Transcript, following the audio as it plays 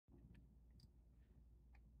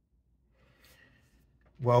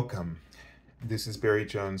Welcome. This is Barry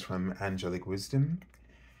Jones from Angelic Wisdom,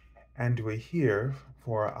 and we're here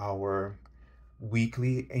for our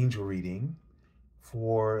weekly angel reading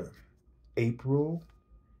for April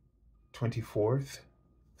 24th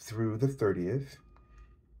through the 30th,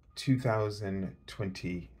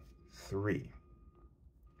 2023.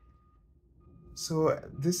 So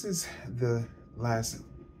this is the last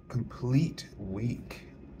complete week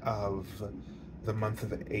of the month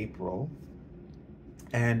of April.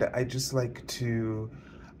 And I just like to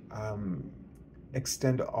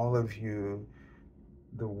extend all of you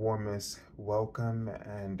the warmest welcome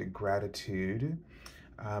and gratitude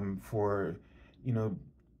for,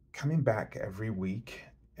 coming back every week.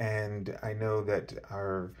 And I know that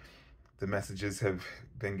the messages have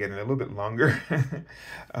been getting a little bit longer,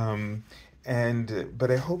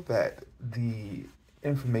 but I hope that the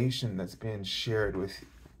information that's been shared with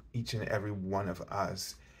each and every one of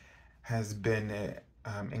us has been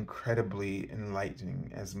incredibly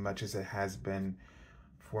enlightening, as much as it has been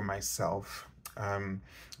for myself.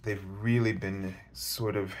 They've really been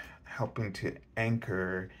sort of helping to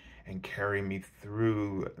anchor and carry me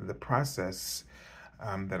through the process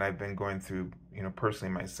that I've been going through,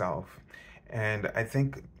 personally myself. And I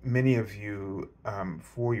thank many of you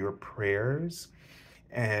for your prayers.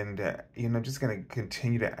 And, just going to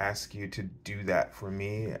continue to ask you to do that for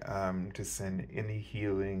me, to send any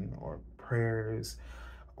healing or prayers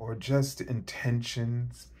or just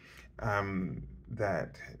intentions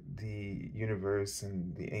that the universe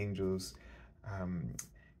and the angels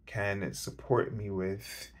can support me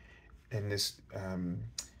with in this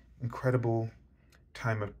incredible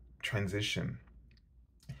time of transition.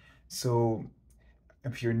 So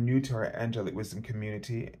if you're new to our Angelic Wisdom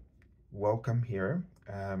community, welcome here.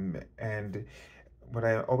 And what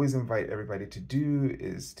I always invite everybody to do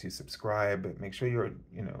is to subscribe, make sure your,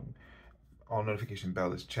 all notification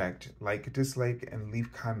bell is checked, like, dislike, and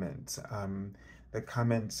leave comments. The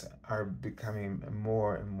comments are becoming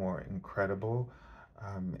more and more incredible.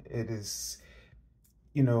 It is,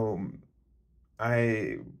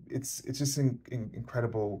 it's just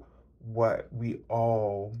incredible what we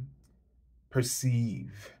all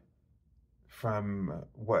perceive from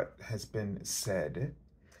what has been said,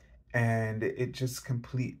 and it just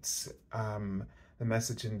completes the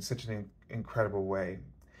message in such an incredible way.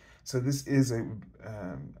 So this is a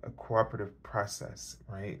cooperative process,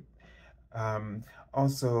 right?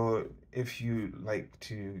 Also, if you like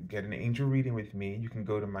to get an angel reading with me, you can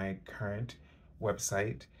go to my current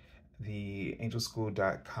website,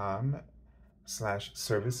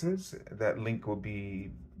 theangelschool.com/services. That link will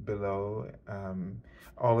be below.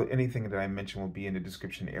 Anything that I mentioned will be in the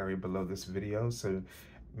description area below this video, so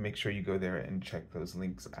make sure you go there and check those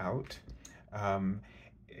links out.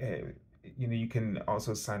 You can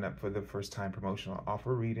also sign up for the first time promotional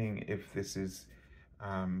offer reading if this is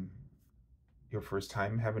your first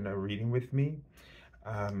time having a reading with me.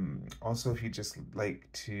 Also, if you just like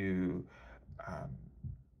to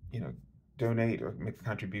donate or make a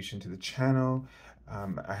contribution to the channel,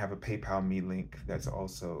 I have a PayPal me link that's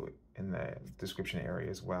also in the description area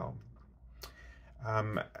as well.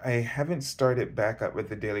 I haven't started back up with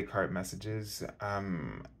the daily card messages.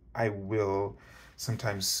 I will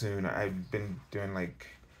sometime soon. I've been doing like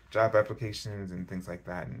job applications and things like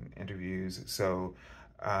that and interviews. So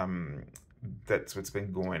that's what's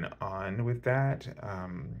been going on with that.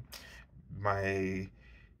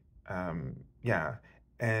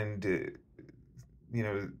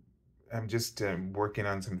 I'm just working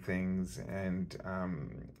on some things, and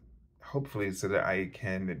hopefully so that I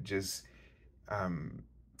can just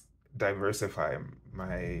diversify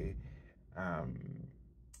my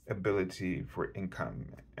ability for income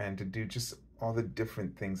and to do just all the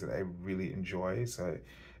different things that I really enjoy. So,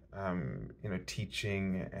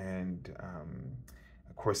 teaching, and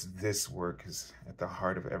of course this work is at the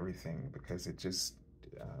heart of everything because it just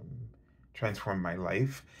transformed my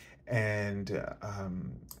life. And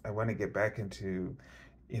I want to get back into,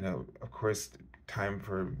 of course, time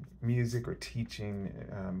for music or teaching,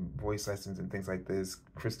 voice lessons and things like this,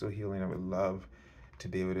 crystal healing. I would love to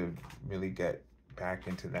be able to really get back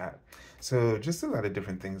into that. So just a lot of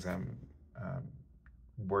different things I'm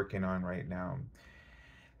working on right now.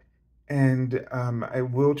 And I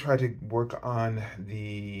will try to work on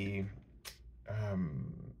the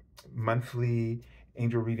monthly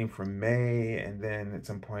angel reading for May, and then at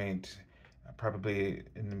some point, probably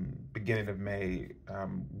in the beginning of May,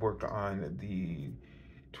 work on the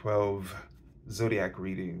 12 zodiac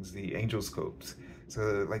readings, the angel scopes.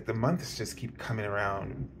 So like the months just keep coming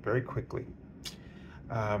around very quickly.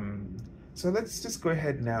 So let's just go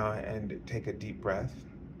ahead now and take a deep breath.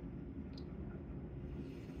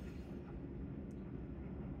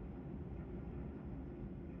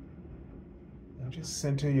 just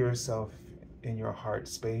center yourself in your heart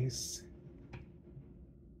space.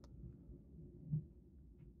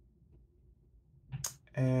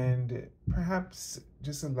 And perhaps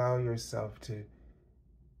just allow yourself to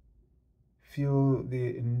feel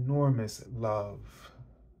the enormous love.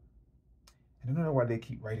 I don't know why they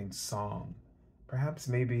keep writing song. Perhaps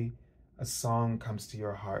maybe a song comes to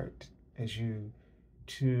your heart as you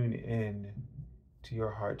tune in to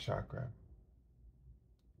your heart chakra.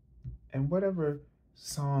 And whatever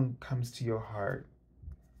song comes to your heart,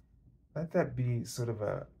 let that be sort of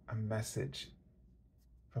a message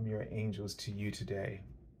from your angels to you today.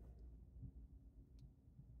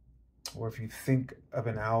 Or if you think of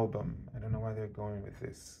an album, I don't know why they're going with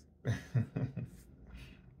this. I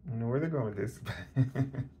don't know where they're going with this.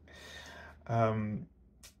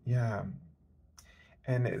 Yeah.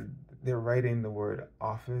 And they're writing the word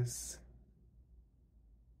office.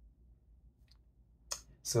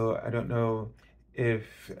 So I don't know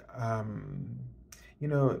if, you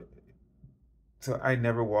know, so I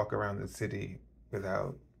never walk around the city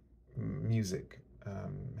without music,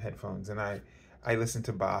 headphones. And I listen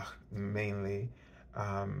to Bach mainly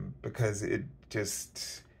because it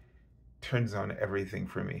just turns on everything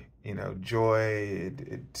for me. You know, joy,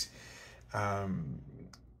 it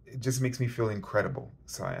just makes me feel incredible.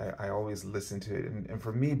 So I always listen to it. And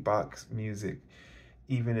for me, Bach's music,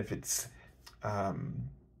 even if it's,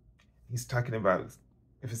 he's talking about,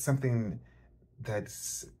 if it's something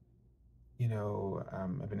that's, you know,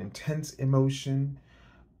 of an intense emotion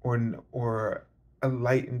or a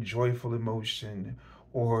light and joyful emotion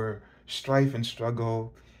or strife and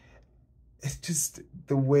struggle, it's just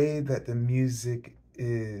the way that the music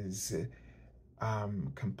is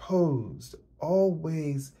composed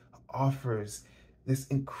always offers this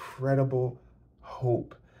incredible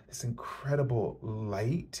hope, this incredible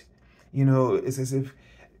light. You know, it's as if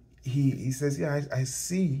he says, yeah, I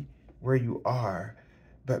see where you are,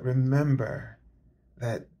 but remember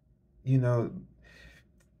that, you know,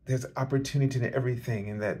 there's opportunity in everything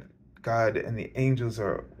and that God and the angels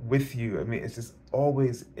are with you. I mean, it's just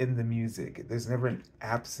always in the music. There's never an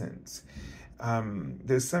absence.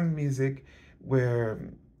 There's some music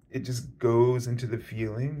where it just goes into the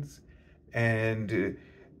feelings and,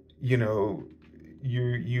 you know,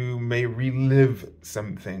 you may relive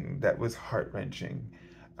something that was heart-wrenching.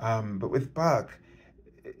 But with Bach,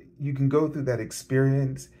 you can go through that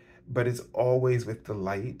experience, but it's always with the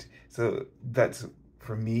light. So that's,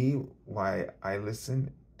 for me, why I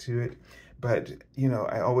listen to it. But, you know,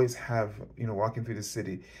 I always have, you know, walking through the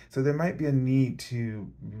city. So there might be a need to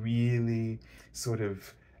really sort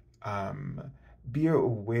of be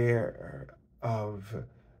aware of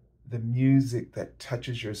the music that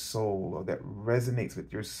touches your soul or that resonates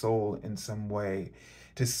with your soul in some way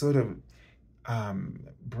to sort of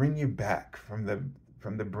bring you back from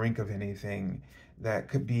the brink of anything that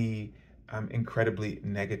could be incredibly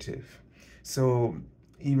negative. So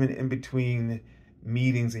even in between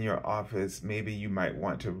meetings in your office, maybe you might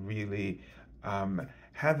want to really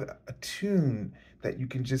have a tune that you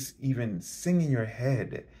can just even sing in your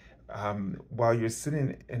head while you're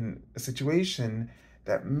sitting in a situation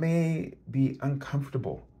that may be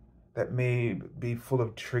uncomfortable, that may be full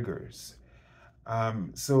of triggers.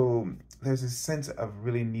 So there's a sense of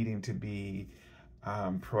really needing to be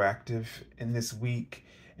proactive in this week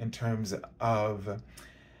in terms of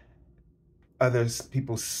other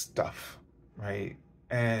people's stuff, right?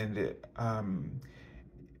 And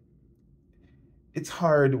it's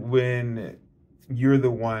hard when you're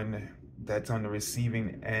the one that's on the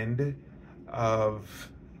receiving end of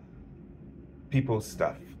people's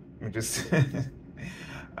stuff. Just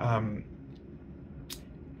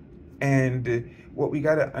and what we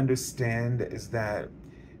got to understand is that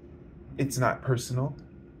it's not personal.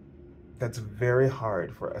 That's very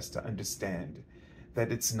hard for us to understand,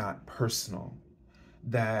 that it's not personal,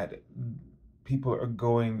 that people are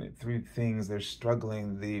going through things, they're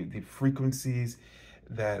struggling, the frequencies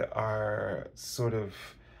that are sort of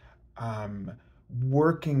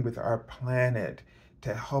working with our planet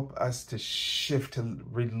to help us to shift, to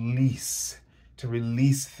release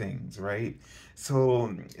things, right?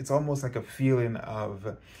 So it's almost like a feeling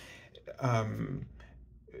of,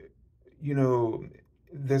 you know,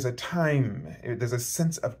 there's a time, there's a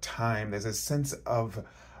sense of time, there's a sense of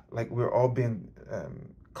like we're all being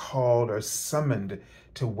called or summoned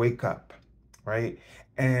to wake up, right?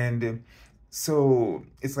 And so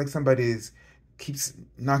it's like somebody's keeps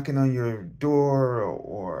knocking on your door,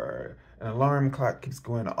 or an alarm clock keeps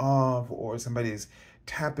going off, or somebody's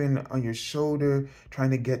tapping on your shoulder trying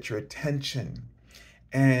to get your attention.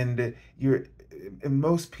 And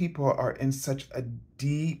most people are in such a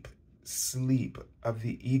deep sleep of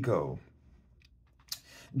the ego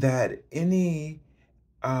that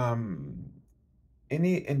um,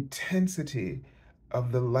 any intensity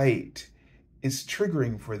of the light is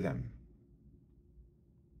triggering for them.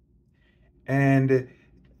 And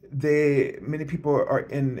many people are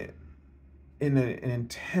in an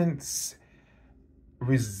intense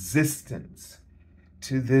resistance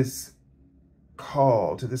to this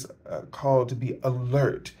call, call to be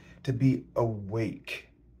alert, to be awake.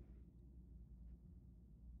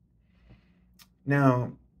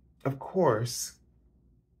 Now, of course,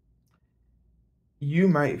 you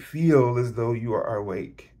might feel as though you are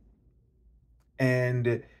awake.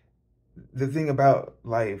 And the thing about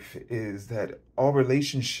life is that all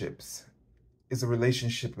relationships is a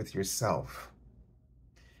relationship with yourself.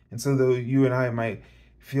 And so though you and I might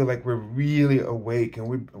feel like we're really awake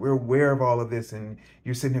and we're aware of all of this, and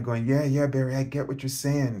you're sitting there going, yeah, Barry, I get what you're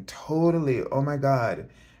saying. Totally. Oh my God.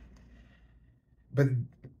 But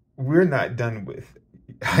we're not done with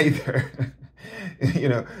either.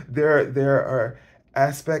 There are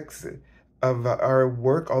aspects of our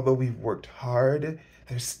work, although we've worked hard,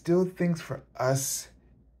 there's still things for us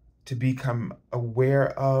to become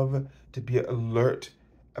aware of, to be alert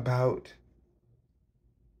about.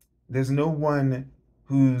 There's no one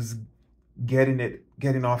who's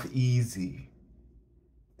getting off easy.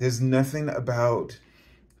 There's nothing about,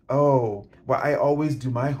 oh, well, I always do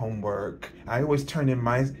my homework. I always turn in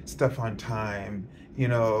my stuff on time,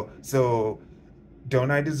 so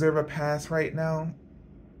don't I deserve a pass right now?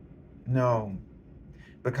 No,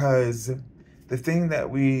 because the thing that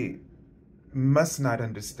we must not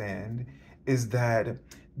understand is that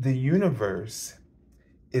the universe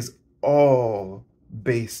is all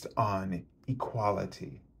based on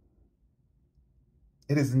equality.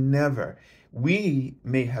 It is never. We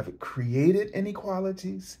may have created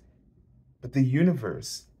inequalities, but the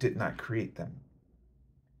universe did not create them.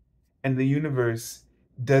 And the universe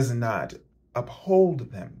does not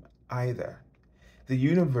uphold them either. The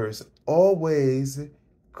universe always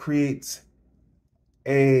creates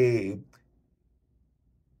it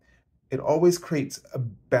always creates a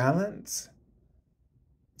balance.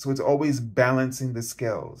 So it's always balancing the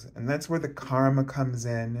scales. And that's where the karma comes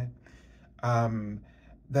in.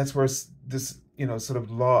 That's where this, sort of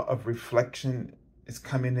law of reflection is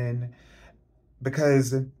coming in.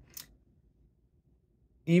 Because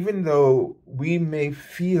even though we may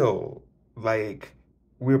feel like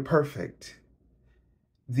we're perfect,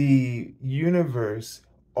 the universe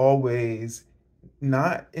always,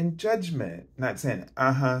 not in judgment, not saying,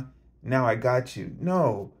 now I got you.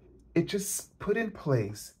 No, it just put in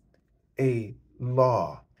place a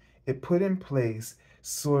law. It put in place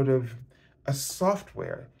sort of a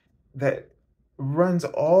software that runs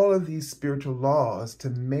all of these spiritual laws to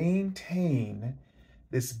maintain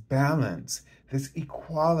this balance, this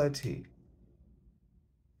equality,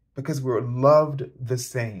 because we're loved the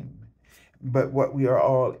same. But what we're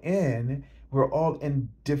all in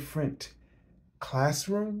different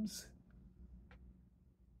classrooms.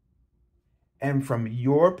 And from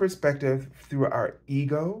your perspective, through our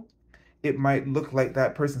ego, it might look like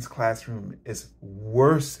that person's classroom is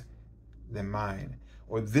worse than mine,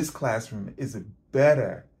 or this classroom is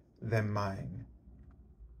better than mine.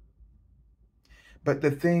 But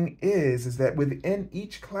the thing is that within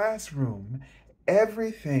each classroom,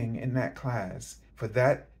 everything in that class for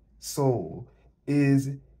that soul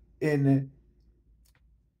is in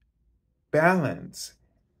balance.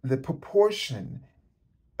 The proportion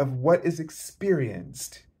of what is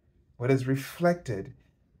experienced, what is reflected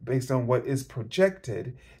based on what is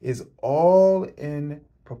projected, is all in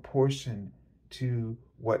proportion to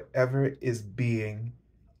whatever is being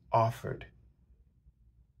offered,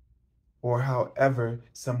 or however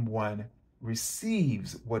someone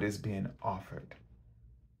receives what is being offered.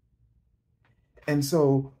 And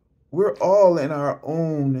so we're all in our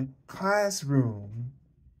own classroom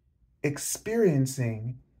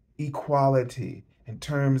experiencing equality in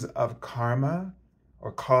terms of karma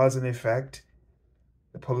or cause and effect,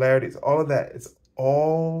 the polarities, all of that is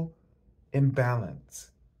all in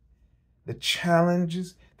balance. The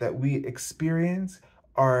challenges that we experience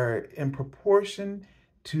are in proportion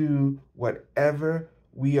to whatever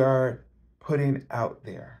we are putting out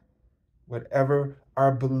there, whatever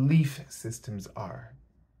our belief systems are.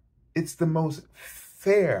 It's the most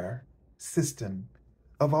fair system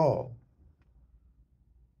of all.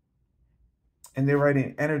 And they're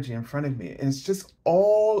writing energy in front of me. And it's just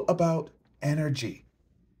all about energy.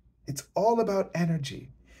 It's all about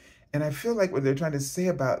energy. And I feel like what they're trying to say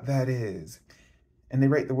about that is, and they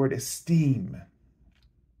write the word esteem.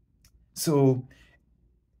 So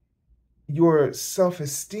your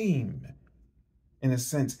self-esteem, in a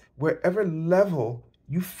sense, wherever level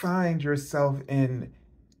you find yourself in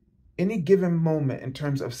any given moment in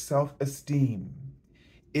terms of self-esteem,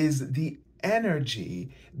 is the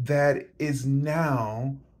energy that is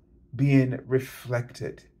now being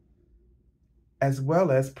reflected as well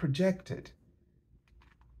as projected.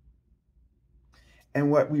 And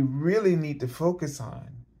what we really need to focus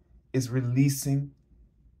on is releasing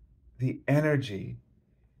the energy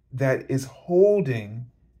that is holding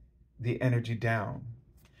the energy down.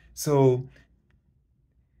 So,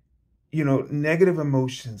 negative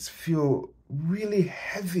emotions feel really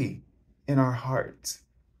heavy in our hearts.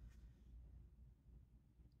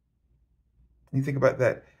 You think about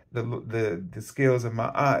that, the scales of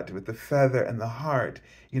Ma'at with the feather and the heart.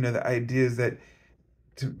 The idea is that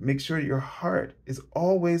to make sure your heart is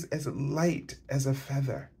always as light as a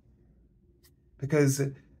feather. Because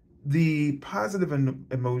the positive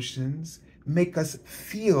emotions make us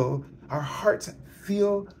feel, our hearts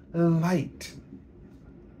feel light.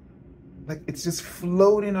 Like it's just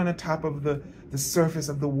floating on the top of the surface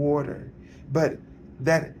of the water. But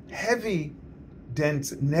that heavy,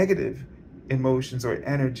 dense, negative emotions or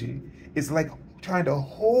energy is like trying to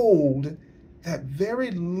hold that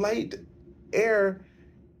very light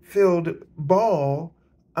air-filled ball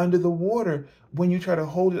under the water. When you try to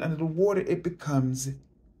hold it under the water, it becomes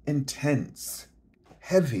intense,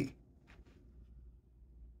 heavy.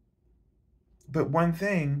 But one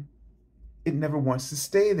thing, it never wants to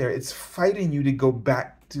stay there. It's fighting you to go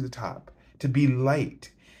back to the top, to be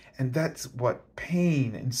light. And that's what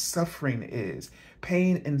pain and suffering is.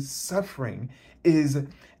 Pain and suffering is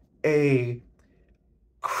a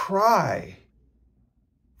cry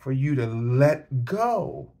for you to let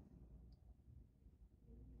go,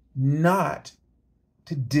 not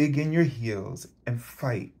to dig in your heels and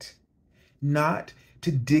fight, not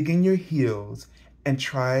to dig in your heels and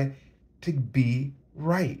try to be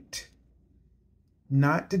right,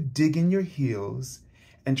 not to dig in your heels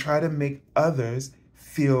and try to make others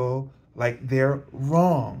feel like they're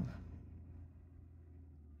wrong,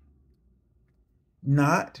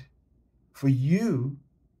 not for you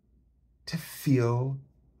to feel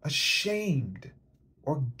ashamed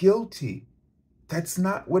or guilty. That's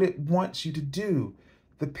not what it wants you to do.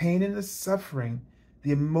 The pain and the suffering,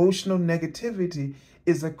 the emotional negativity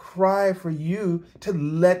is a cry for you to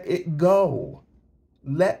let it go.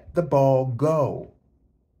 Let the ball go.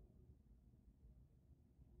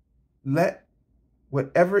 Let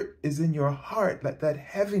whatever is in your heart, let that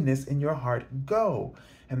heaviness in your heart go.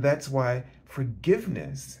 And that's why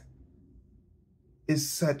forgiveness is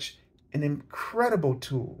such an incredible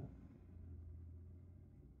tool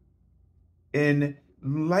in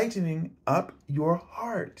lightening up your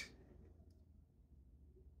heart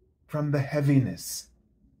from the heaviness.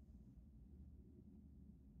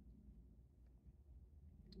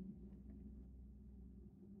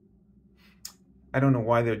 I don't know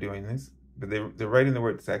why they're doing this, but they're writing the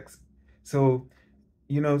word sex. So,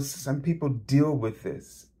 some people deal with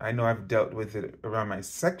this. I know I've dealt with it around my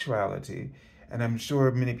sexuality, and I'm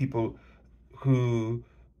sure many people who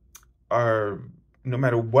are, no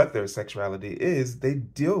matter what their sexuality is, they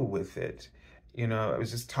deal with it. I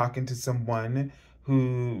was just talking to someone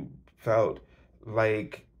who felt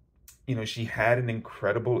like, she had an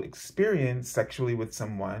incredible experience sexually with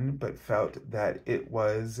someone, but felt that it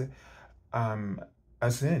was a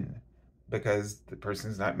sin because the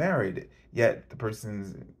person's not married, yet the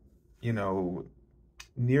person's,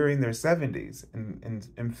 nearing their 70s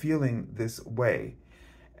and feeling this way.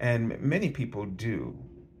 And many people do.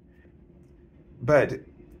 But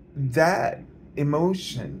that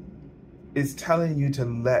emotion is telling you to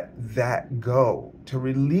let that go, to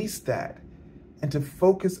release that, and to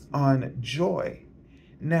focus on joy.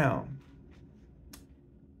 Now,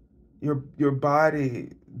 your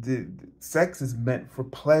body, the sex is meant for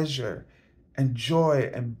pleasure and joy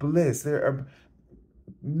and bliss. There are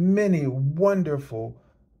many wonderful,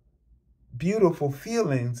 beautiful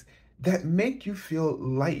feelings that make you feel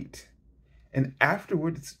light. And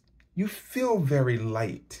afterwards, you feel very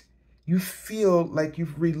light. You feel like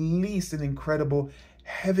you've released an incredible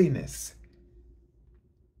heaviness.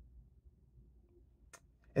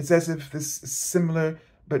 It's as if this is similar,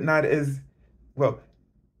 but not as, well,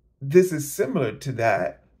 this is similar to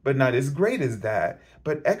that, but not as great as that.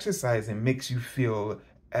 But exercising makes you feel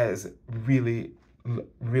as really,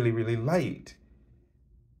 really, really light.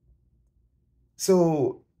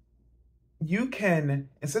 So you can,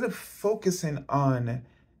 instead of focusing on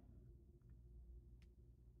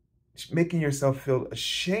making yourself feel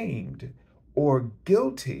ashamed or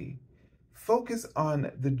guilty, focus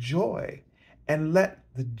on the joy and let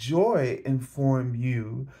the joy inform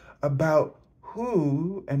you about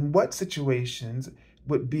who and what situations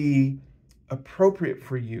would be appropriate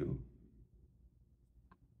for you.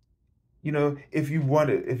 You know, if you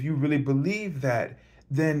really believe that,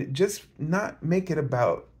 then just not make it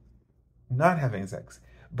about not having sex,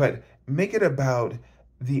 but make it about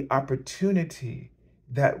the opportunity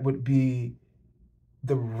that would be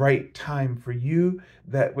the right time for you,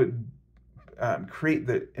 that would create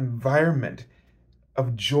the environment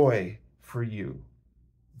of joy for you.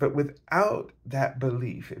 But without that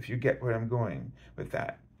belief, if you get where I'm going with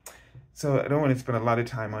that. So I don't want to spend a lot of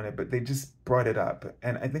time on it, but they just brought it up.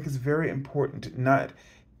 And I think it's very important not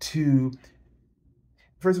to,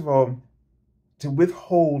 first of all, to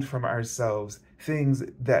withhold from ourselves things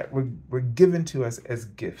that were given to us as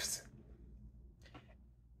gifts.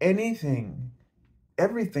 Everything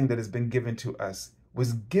that has been given to us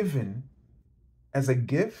was given as a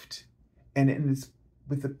gift and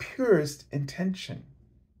with the purest intention.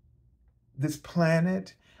 This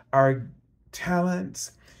planet, our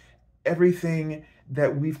talents, everything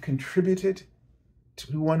that we've contributed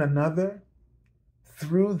to one another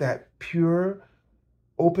through that pure,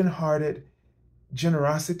 open-hearted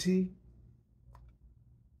generosity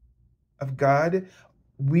of God,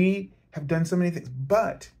 we have done so many things,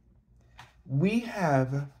 but we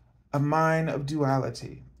have a mind of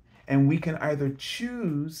duality, and we can either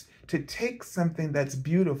choose to take something that's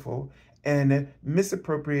beautiful and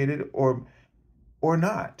misappropriate it or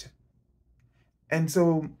not. And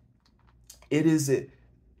so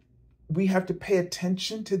we have to pay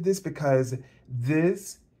attention to this, because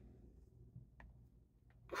this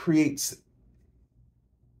creates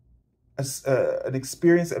an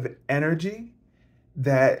experience of energy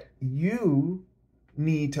that you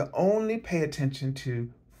need to only pay attention to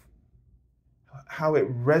how it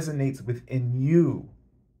resonates within you.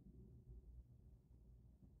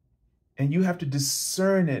 And you have to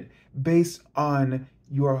discern it based on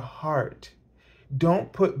your heart.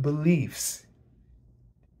 Don't put beliefs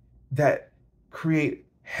that create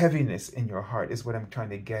heaviness in your heart, is what I'm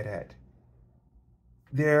trying to get at.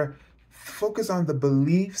 Focus on the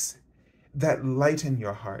beliefs that lighten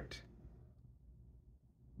your heart.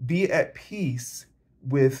 Be at peace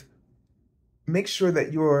make sure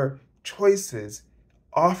that your choices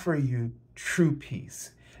offer you true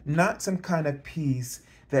peace, not some kind of peace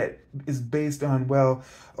that is based on, well,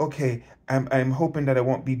 okay, I'm hoping that I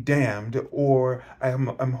won't be damned, or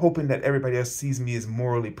I'm hoping that everybody else sees me as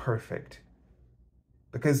morally perfect.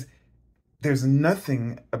 Because there's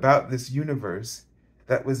nothing about this universe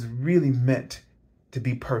that was really meant to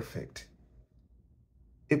be perfect.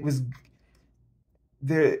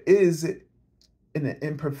 There is an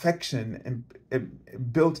imperfection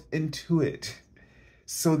built into it,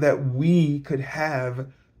 so that we could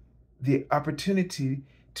have the opportunity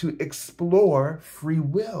to explore free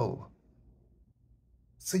will.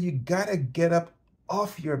 So you gotta get up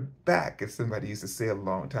off your back, as somebody used to say a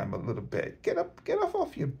long time, a little bit. Get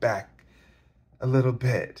off your back a little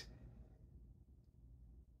bit.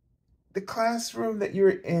 The classroom that you're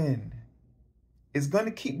in is going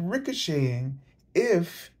to keep ricocheting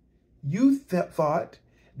if you thought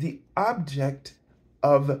the object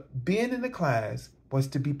of being in the class was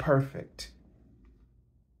to be perfect.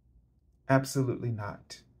 Absolutely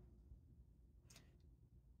not.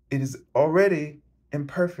 It is already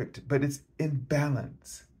imperfect, but it's in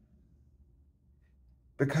balance,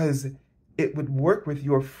 because it would work with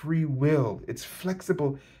your free will. It's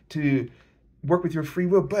flexible to work with your free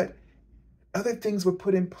will, but other things were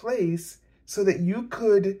put in place so that you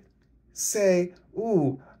could say,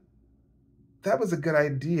 ooh, that was a good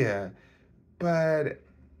idea, but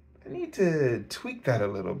I need to tweak that a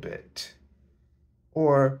little bit.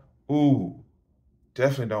 Or, ooh,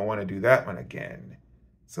 definitely don't want to do that one again.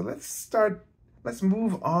 So let's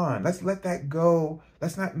move on. Let's let that go.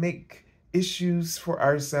 Let's not make issues for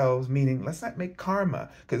ourselves, meaning let's not make karma.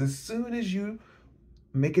 Because as soon as you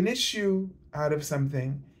make an issue out of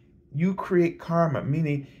something, you create karma,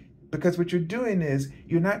 meaning, because what you're doing is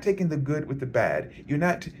you're not taking the good with the bad. You're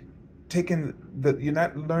not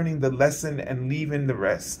learning the lesson and leaving the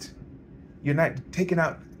rest. You're not taking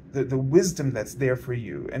out the wisdom that's there for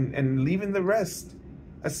you and leaving the rest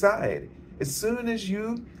aside. As soon as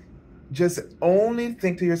you just only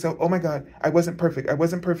think to yourself, oh my God, I wasn't perfect. I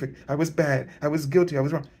was bad. I was guilty. I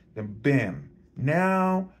was wrong. Then bam.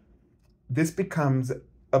 Now this becomes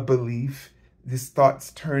a belief. These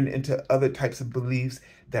thoughts turn into other types of beliefs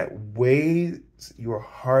that weighs your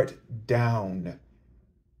heart down.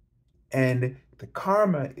 And the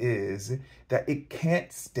karma is that it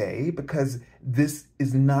can't stay, because this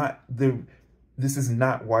is not the This is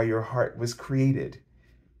not why your heart was created.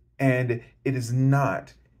 And it is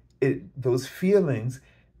not. Those feelings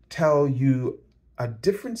tell you a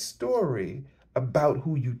different story about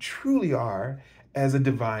who you truly are as a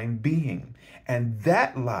divine being. And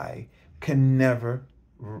that lie can never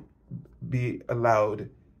be allowed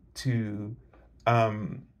to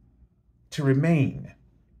remain.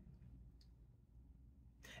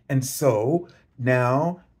 And so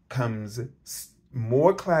now comes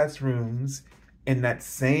more classrooms in that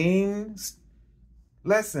same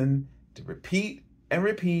lesson to repeat and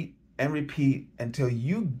repeat and repeat until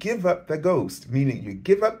you give up the ghost, meaning you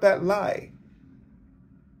give up that lie.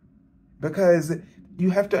 Because you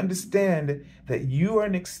have to understand that you are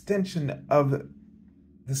an extension of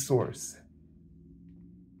the source.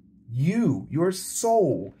 Your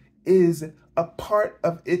soul, is a part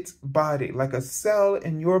of its body, like a cell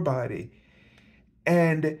in your body.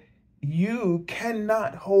 And you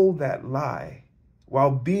cannot hold that lie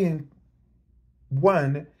while being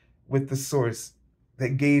one with the source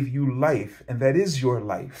that gave you life, and that is your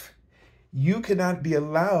life. You cannot be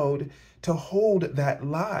allowed to hold that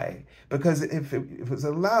lie, because if it was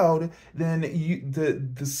allowed, then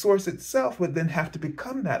the source itself would then have to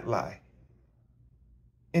become that lie.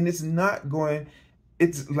 And it's not going,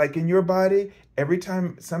 it's like in your body, every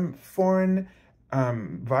time some foreign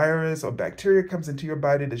virus or bacteria comes into your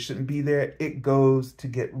body that shouldn't be there, it goes to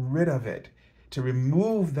get rid of it, to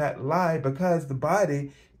remove that lie, because the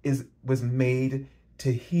body was made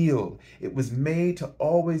to heal. It was made to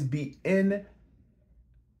always be attuned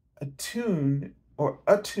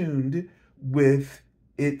with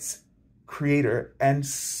its creator and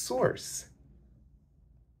source.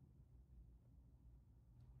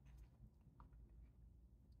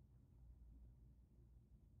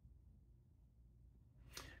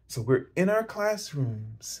 So we're in our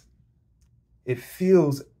classrooms. It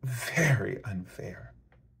feels very unfair.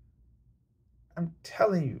 I'm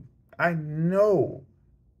telling you, I know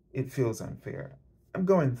it feels unfair. I'm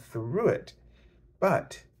going through it,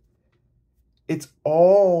 but it's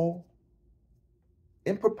all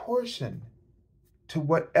in proportion to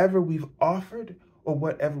whatever we've offered or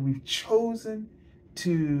whatever we've chosen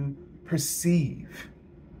to perceive.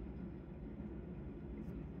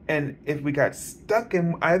 And if we got stuck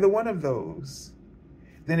in either one of those,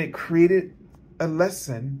 then it created a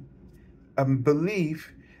lesson, a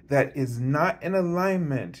belief that is not in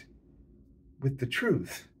alignment with the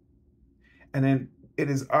truth. And then it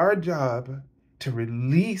is our job to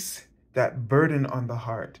release that burden on the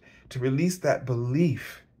heart, to release that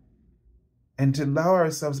belief, and to allow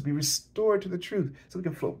ourselves to be restored to the truth, so we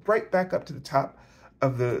can float right back up to the top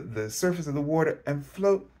of the surface of the water and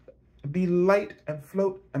float, be light and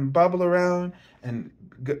float and bobble around and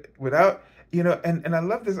without, and I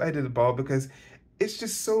love this idea of the ball because it's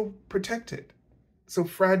just so protected, so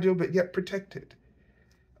fragile, but yet protected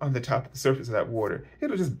on the top of the surface of that water.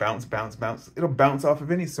 It'll just bounce, bounce, bounce. It'll bounce off of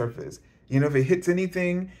any surface. If it hits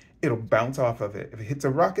anything, it'll bounce off of it. If it hits a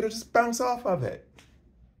rock, it'll just bounce off of it.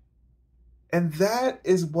 And that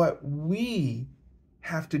is what we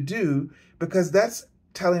have to do, because that's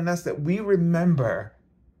telling us that we remember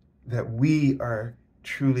that we are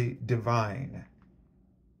truly divine,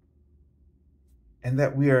 and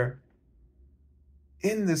that we are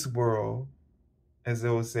in this world, as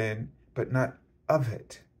I was saying, but not of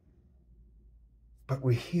it. But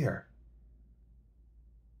we're here.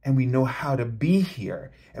 And we know how to be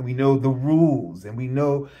here. And we know the rules. And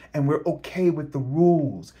we're okay with the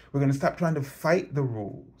rules. We're going to stop trying to fight the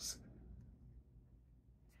rules.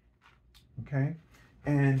 Okay?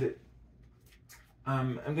 And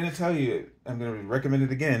I'm going to tell you, I'm going to recommend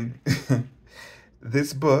it again.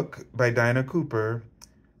 This book by Diana Cooper,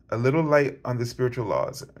 A Little Light on the Spiritual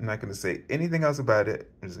Laws. I'm not going to say anything else about it.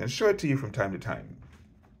 I'm just going to show it to you from time to time.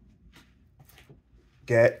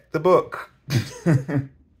 Get the book.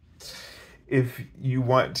 If you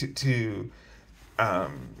want to do a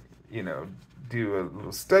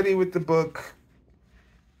little study with the book,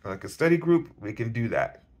 like a study group, we can do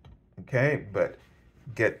that. Okay? But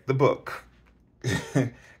get the book.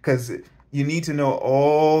 Because you need to know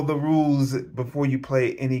all the rules before you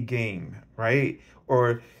play any game, right?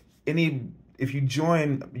 Or if you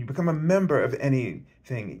become a member of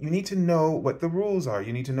anything, you need to know what the rules are.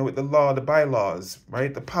 You need to know what the bylaws,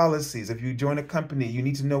 right? The policies. If you join a company, you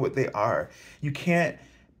need to know what they are. You can't,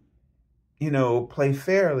 play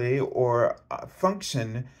fairly or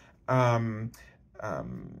function to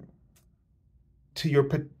your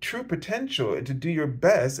true potential and to do your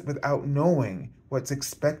best without knowing what's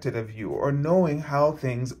expected of you or knowing how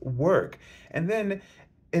things work. And then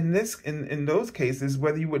in those cases,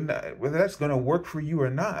 whether that's going to work for you or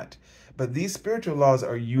not. But these spiritual laws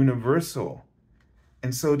are universal.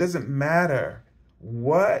 And so it doesn't matter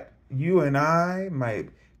what you and I might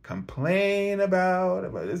complain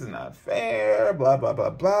about this is not fair, blah, blah, blah,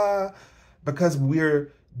 blah, because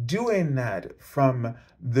we're doing that from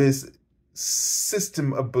this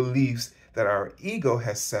system of beliefs that our ego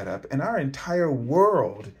has set up, and our entire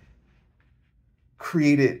world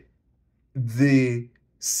created the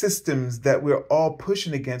systems that we're all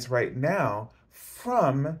pushing against right now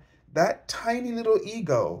from that tiny little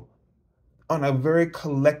ego on a very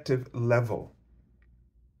collective level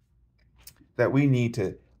that we need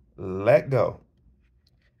to let go.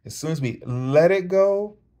 As soon as we let it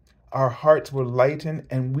go, our hearts will lighten,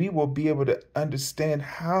 and we will be able to understand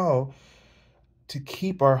how to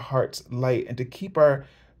keep our hearts light and to keep our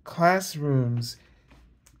classrooms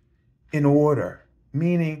in order,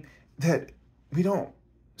 meaning that we don't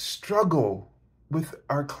struggle with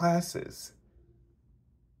our classes.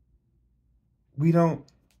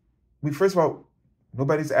 First of all,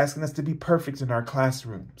 nobody's asking us to be perfect in our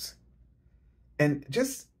classrooms. And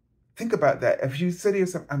just think about that. If you say to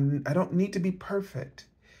yourself, I don't need to be perfect,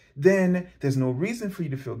 then there's no reason for you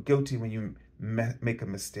to feel guilty when you make a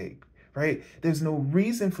mistake, right? There's no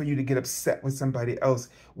reason for you to get upset with somebody else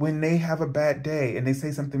when they have a bad day and they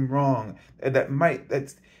say something wrong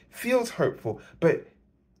that feels hurtful. But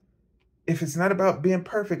if it's not about being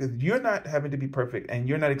perfect, if you're not having to be perfect and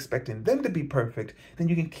you're not expecting them to be perfect, then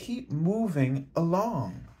you can keep moving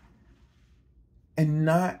along and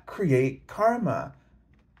not create karma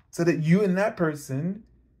so that you and that person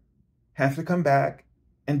have to come back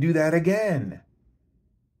and do that again.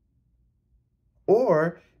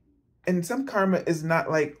 And some karma is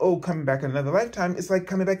not like, oh, coming back in another lifetime. It's like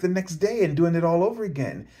coming back the next day and doing it all over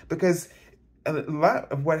again. Because a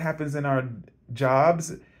lot of what happens in our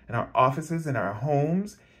jobs, in our offices, in our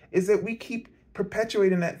homes, is that we keep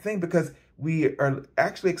perpetuating that thing because we are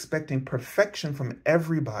actually expecting perfection from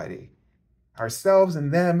everybody, ourselves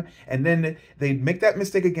and them, and then they make that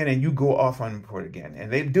mistake again and you go off on for it again.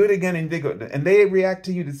 And they do it again and they react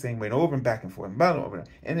to you the same way and over and back and forth.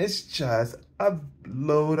 And it's just a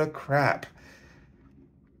load of crap.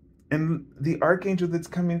 And the archangel that's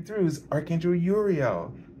coming through is Archangel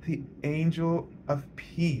Uriel, the angel of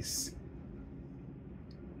peace.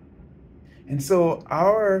 And so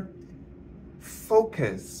our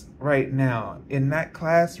focus right now in that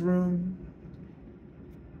classroom,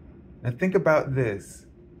 now think about this,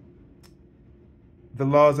 the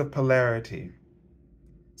laws of polarity.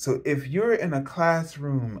 So if you're in a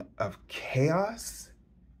classroom of chaos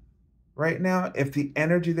right now, if the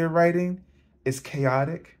energy they're writing is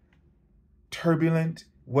chaotic, turbulent,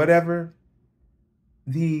 whatever,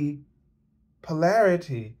 the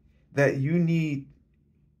polarity that you need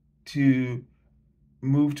to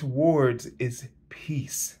move towards is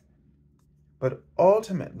peace, but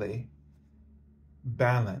ultimately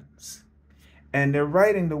balance. And they're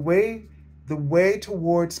writing the way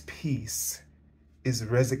towards peace is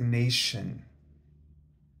resignation,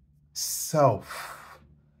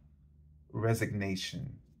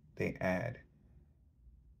 self-resignation, they add.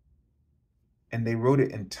 And they wrote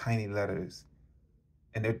it in tiny letters.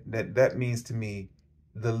 And that means to me,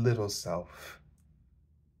 the little self.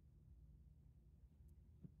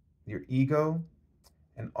 Your ego,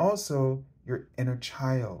 and also your inner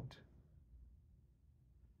child.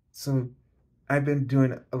 So I've been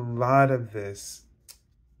doing a lot of this,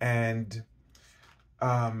 and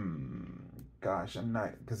gosh, I'm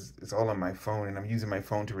not, because it's all on my phone and I'm using my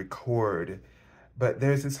phone to record, but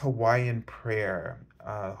there's this Hawaiian prayer,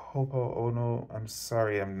 Hopo Ono, I'm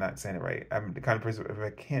sorry I'm not saying it right. I'm the kind of person, if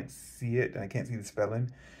I can't see it and I can't see the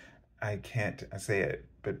spelling, I can't say it,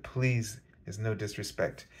 but please, there's no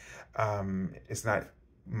disrespect. It's not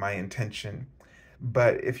my intention.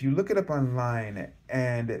 But if you look it up online,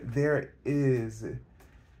 and there is, and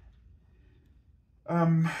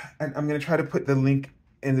I'm going to try to put the link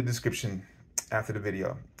in the description after the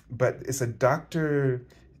video, but it's a Dr.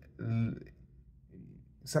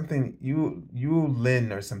 something,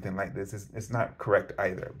 Lin or something like this. It's not correct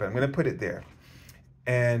either, but I'm going to put it there.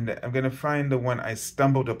 And I'm going to find the one I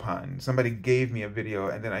stumbled upon. Somebody gave me a video,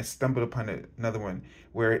 and then I stumbled upon another one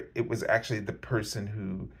where it was actually the person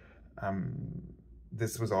who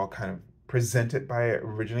this was all kind of presented by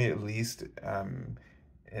originally, at least, and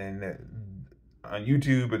on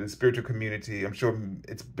YouTube or the spiritual community. I'm sure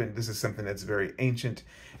this is something that's very ancient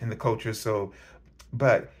in the culture. So,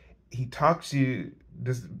 but he talks you,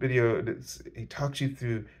 this video, he talks you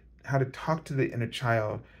through how to talk to the inner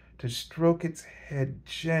child, to stroke its head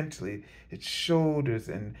gently, its shoulders,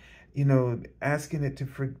 and asking it to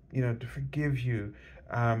to forgive you,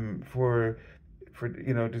 for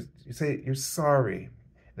just say you're sorry.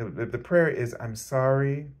 The prayer is, I'm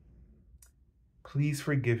sorry, please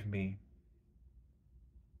forgive me,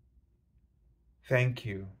 thank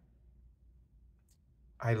you,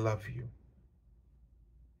 I love you.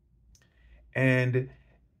 And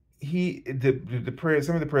the prayer,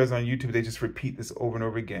 some of the prayers on YouTube, they just repeat this over and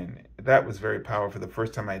over again. That was very powerful the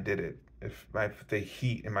first time I did it. If the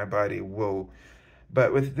heat in my body, whoa.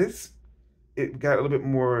 But with this, it got a little bit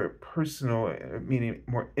more personal, meaning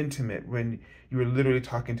more intimate, when you were literally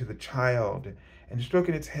talking to the child and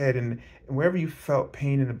stroking its head, and wherever you felt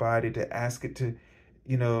pain in the body, to ask it to,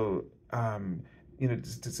 you know,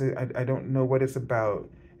 just to say, I don't know what it's about,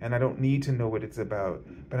 and I don't need to know what it's about,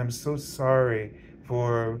 but I'm so sorry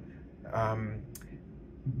for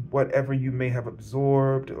whatever you may have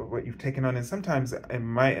absorbed or what you've taken on. And sometimes in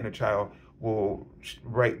my inner child will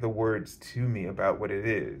write the words to me about what it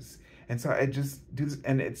is. And so I just do this,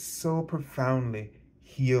 and it's so profoundly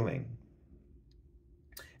healing.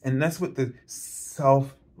 And that's what the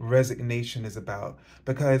self-resignation is about,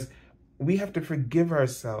 because we have to forgive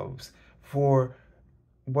ourselves for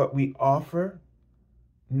what we offer,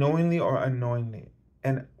 knowingly or unknowingly,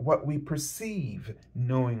 and what we perceive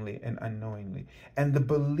knowingly and unknowingly, and the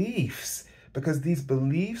beliefs, because these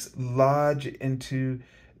beliefs lodge into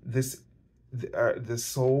the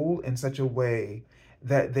soul in such a way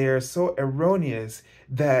that they are so erroneous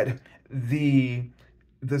that the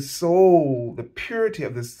soul, the purity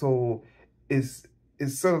of the soul, is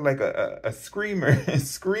sort of like a screamer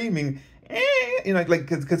screaming, like,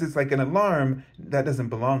 because it's like an alarm that doesn't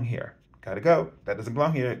belong here. Gotta go. That doesn't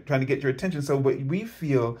belong here. Trying to get your attention. So what we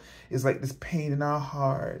feel is like this pain in our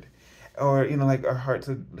heart, or like our hearts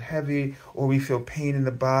are heavy, or we feel pain in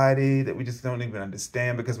the body that we just don't even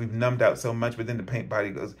understand because we've numbed out so much. But then the pain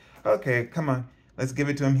body goes, okay, come on, let's give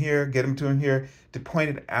it to him here, get him to him here, to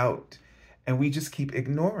point it out, and we just keep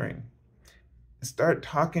ignoring. Start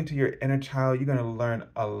talking to your inner child. You're gonna learn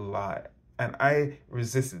a lot. And I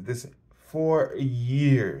resisted this for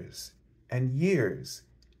years and years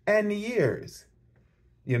and years.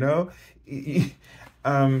 The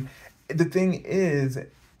thing is,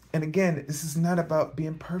 and again, this is not about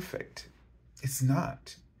being perfect. It's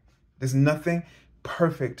not. There's nothing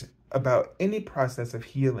perfect about any process of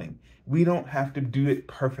healing. We don't have to do it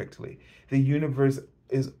perfectly. The universe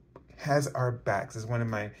has our backs. As one of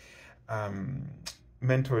my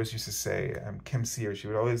mentors used to say, Kim Sear, she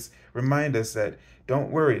would always remind us that,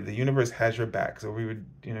 don't worry, the universe has your back. So we were,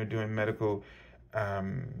 doing medical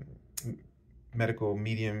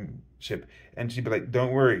mediumship, and she'd be like,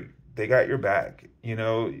 don't worry, they got your back.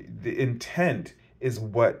 The intent is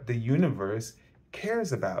what the universe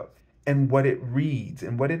cares about, and what it reads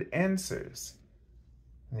and what it answers.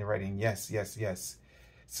 And they're writing, yes, yes, yes.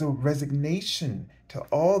 So resignation to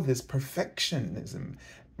all this perfectionism,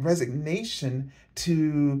 resignation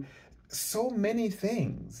to so many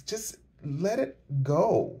things. Just let it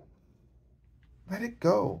go. Let it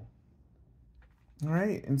go. All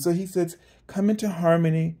right. And so he says, come into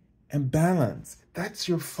harmony and balance. That's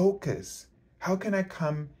your focus. How can I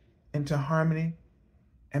come into harmony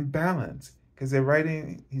and balance? Because he's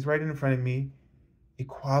writing in front of me,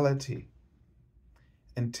 equality.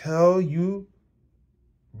 Until you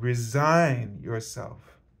resign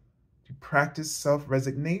yourself to practice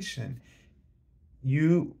self-resignation,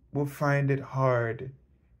 you will find it hard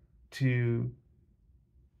to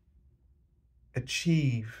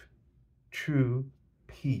achieve true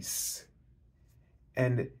peace.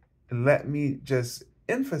 And let me just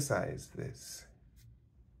emphasize this.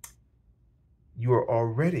 You are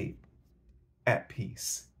already at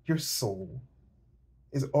peace. Your soul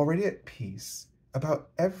is already at peace about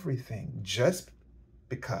everything, just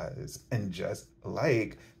because and just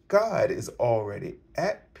like God is already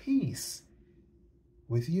at peace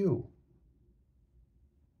with you.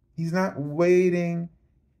 He's not waiting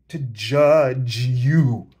to judge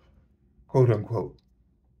you, quote unquote.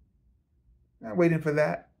 Not waiting for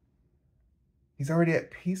that. He's already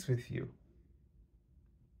at peace with you.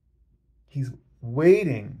 He's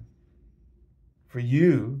waiting for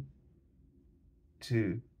you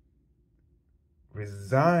to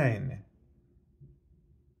resign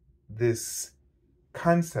this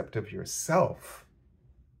concept of yourself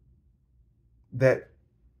that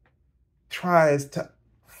tries to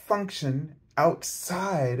function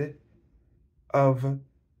outside of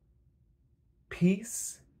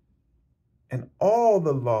peace and all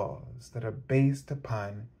the laws that are based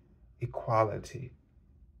upon equality.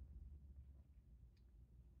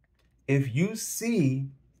 If you see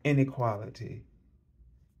inequality,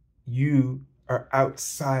 you are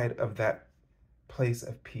outside of that place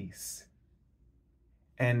of peace.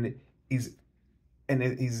 And he's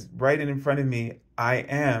right in front of me. I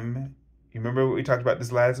am. You remember what we talked about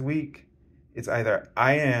this last week? It's either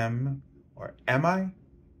I am or am I?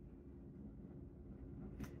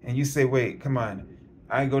 And you say, wait, come on.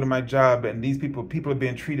 I go to my job and these people are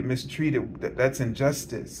being mistreated. That's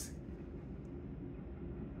injustice.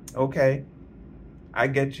 Okay, I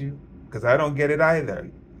get you, because I don't get it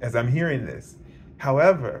either as I'm hearing this.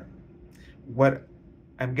 However, what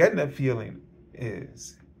I'm getting a feeling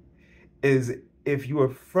is if you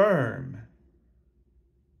affirm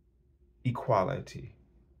equality,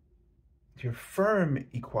 if you affirm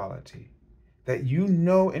equality, that you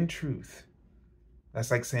know in truth,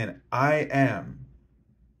 that's like saying, I am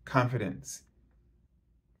confidence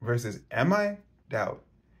versus am I doubt.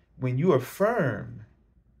 When you affirm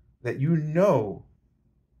that you know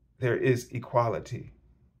there is equality,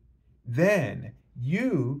 then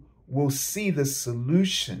you will see the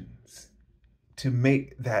solutions to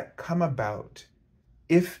make that come about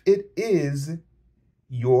if it is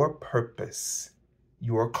your purpose,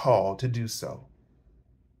 your call to do so.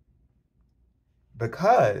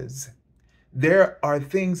 Because there are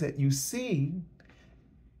things that you see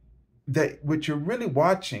that what you're really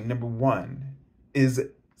watching, number one, is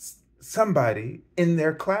somebody in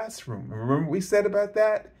their classroom. Remember what we said about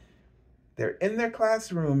that? They're in their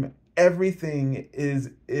classroom. Everything is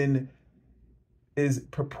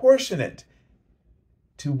proportionate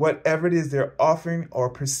to whatever it is they're offering or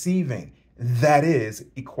perceiving. That is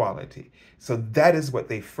equality. So that is what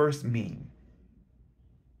they first mean.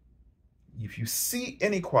 If you see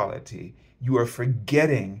inequality, you are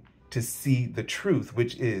forgetting to see the truth,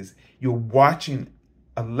 which is you're watching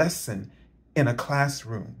a lesson in a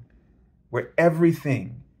classroom where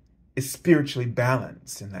everything is spiritually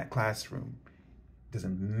balanced in that classroom.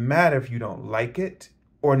 Doesn't matter if you don't like it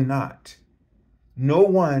or not. No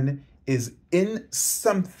one is in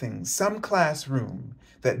some classroom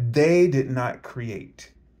that they did not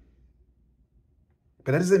create.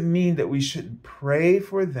 But that doesn't mean that we shouldn't pray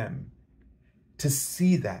for them to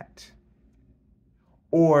see that,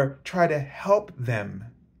 or try to help them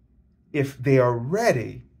if they are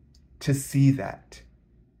ready to see that.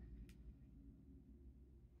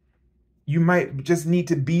 You might just need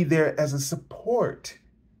to be there as a support,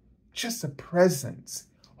 just a presence,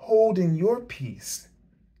 holding your peace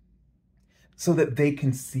so that they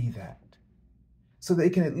can see that, so they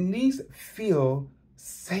can at least feel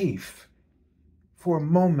safe for a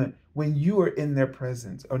moment when you are in their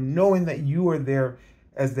presence, or knowing that you are there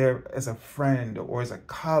as a friend or as a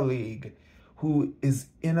colleague who is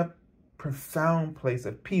in a profound place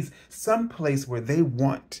of peace, some place where they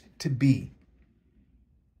want to be.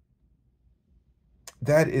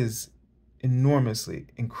 That is enormously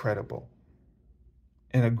incredible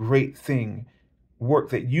and a great thing,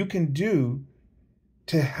 work that you can do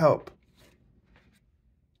to help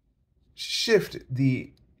shift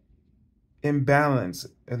the imbalance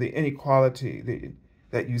or the inequality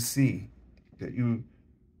that you see, that you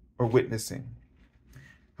are witnessing.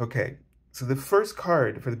 Okay, so the first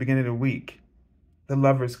card for the beginning of the week, the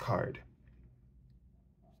Lover's card.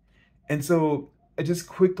 And so I just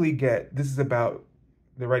quickly this is about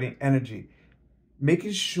the writing energy,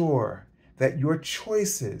 making sure that your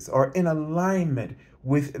choices are in alignment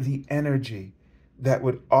with the energy that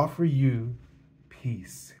would offer you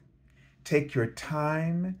peace. Take your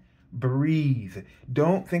time, breathe.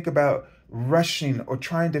 Don't think about rushing or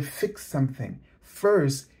trying to fix something.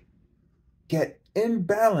 First, get in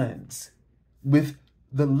balance with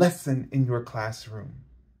the lesson in your classroom.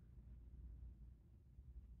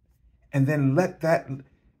 And then let that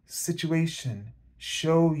situation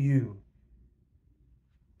show you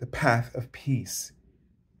the path of peace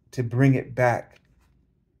to bring it back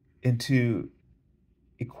into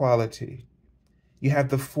equality. You have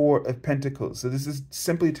the Four of Pentacles. So this is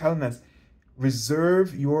simply telling us,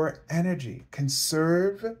 reserve your energy,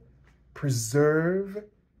 conserve, preserve,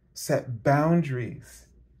 set boundaries,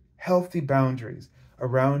 healthy boundaries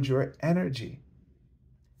around your energy.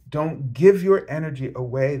 Don't give your energy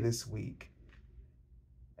away this week.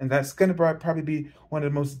 And that's going to probably be one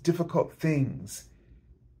of the most difficult things.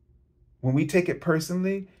 When we take it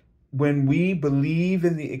personally, when we believe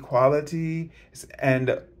in the equality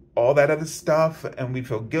and all that other stuff, and we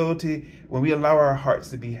feel guilty, when we allow our hearts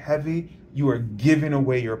to be heavy, you are giving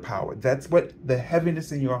away your power. That's what the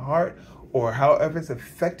heaviness in your heart, or however it's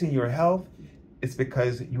affecting your health, it's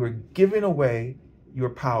because you are giving away your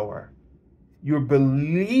power. You're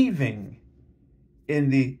believing in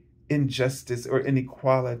the injustice or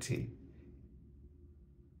inequality.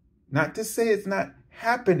 Not to say it's not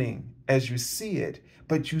happening as you see it,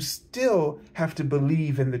 but you still have to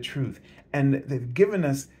believe in the truth. And they've given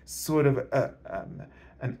us sort of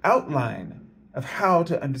an outline of how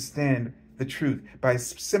to understand the truth by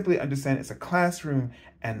simply understanding it's a classroom,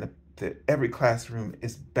 and every classroom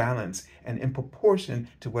is balanced and in proportion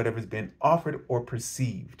to whatever's been offered or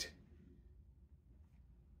perceived.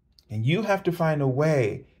 And you have to find a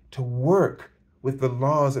way to work with the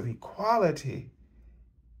laws of equality.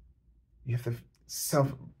 You have to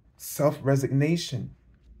self-resignation.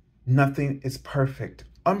 Nothing is perfect.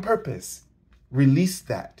 On purpose, release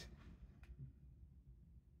that.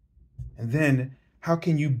 And then how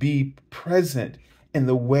can you be present in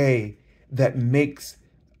the way that makes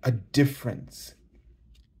a difference?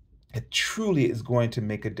 It truly is going to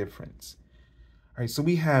make a difference. All right, so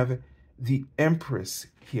we have the Empress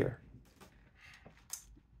here.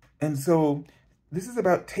 And so this is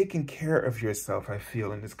about taking care of yourself, I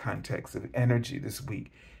feel, in this context of energy this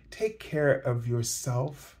week. Take care of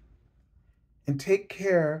yourself and take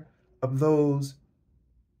care of those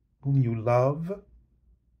whom you love.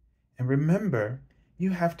 And remember,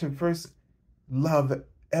 you have to first love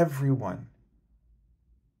everyone,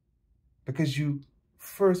 because you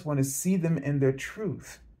first want to see them in their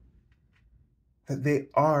truth, that they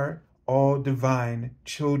are all divine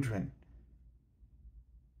children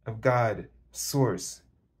of God, source.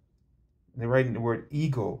 They're writing the word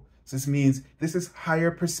ego. So this means this is higher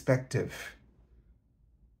perspective.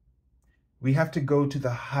 We have to go to the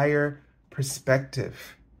higher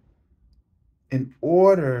perspective in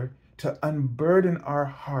order to unburden our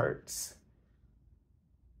hearts.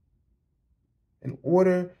 In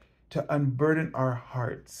order to unburden our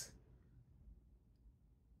hearts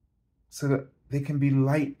so that they can be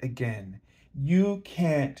light again. You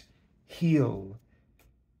can't heal.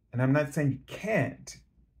 And I'm not saying you can't,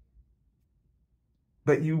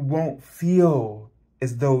 but you won't feel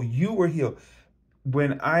as though you were healed.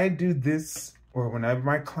 When I do this, or when I have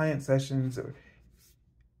my client sessions, or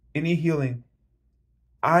any healing,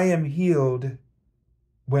 I am healed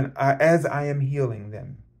as I am healing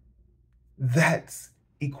them. That's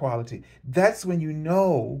equality. That's when you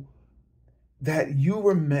know that you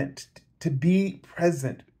were meant to be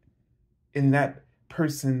present in that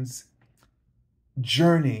person's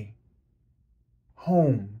journey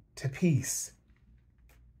home to peace.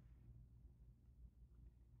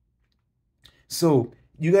 So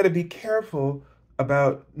you got to be careful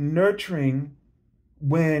about nurturing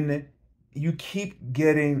when you keep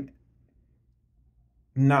getting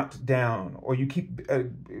knocked down, or you keep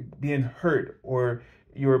being hurt, or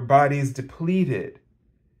your body is depleted,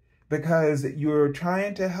 because you're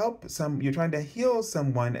trying to you're trying to heal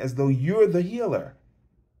someone as though you're the healer.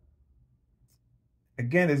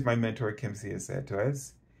 Again, as my mentor Kim C has said to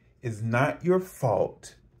us, it's not your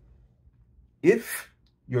fault if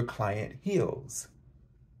your client heals.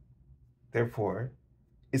 Therefore,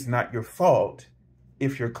 it's not your fault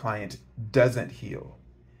if your client doesn't heal.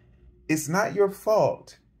 It's not your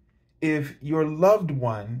fault if your loved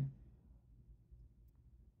one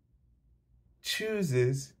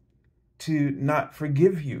chooses to not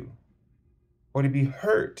forgive you, or to be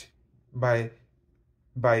hurt by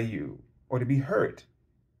you, or to be hurt.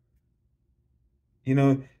 You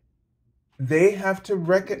know, they have to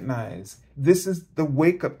recognize, this is the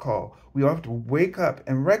wake-up call. We have to wake up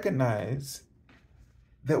and recognize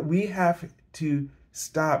that we have to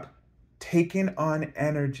stop taking on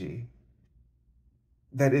energy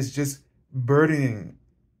that is just burdening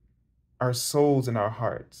our souls and our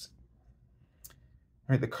hearts.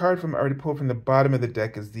 All right, the card I already pulled from the bottom of the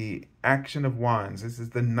deck is the Action of Wands. This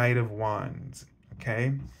is the Knight of Wands,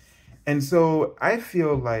 okay? And so I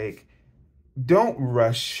feel like don't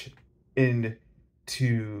rush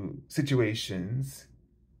into situations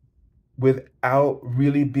without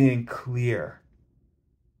really being clear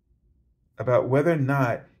about whether or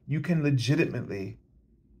not you can legitimately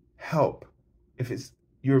help. If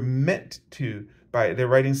you're meant to, by the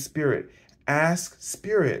writing spirit, ask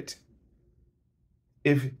spirit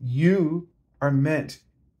if you are meant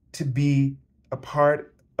to be a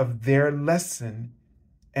part of their lesson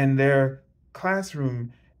and their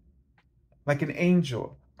classroom. Like an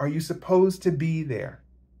angel, are you supposed to be there?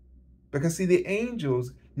 Because see, the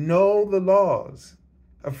angels know the laws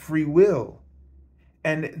of free will,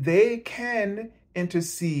 and they can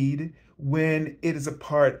intercede when it is a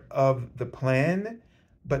part of the plan,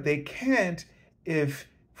 but they can't if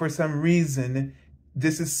for some reason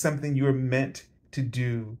this is something you're meant to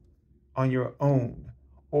do on your own,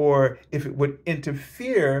 or if it would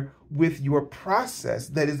interfere with your process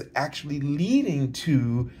that is actually leading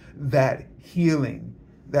to that healing,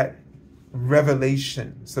 that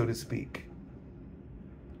revelation, so to speak.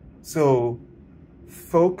 So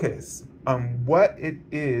focus on what it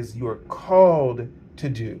is you're called to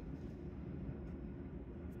do.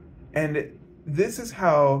 And this is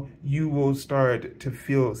how you will start to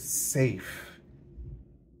feel safe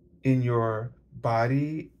in your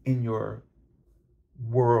body, in your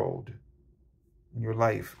world, in your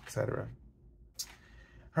life, etc.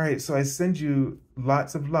 All right, so I send you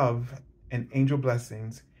lots of love and angel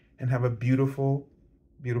blessings, and have a beautiful,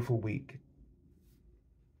 beautiful week.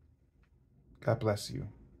 God bless you.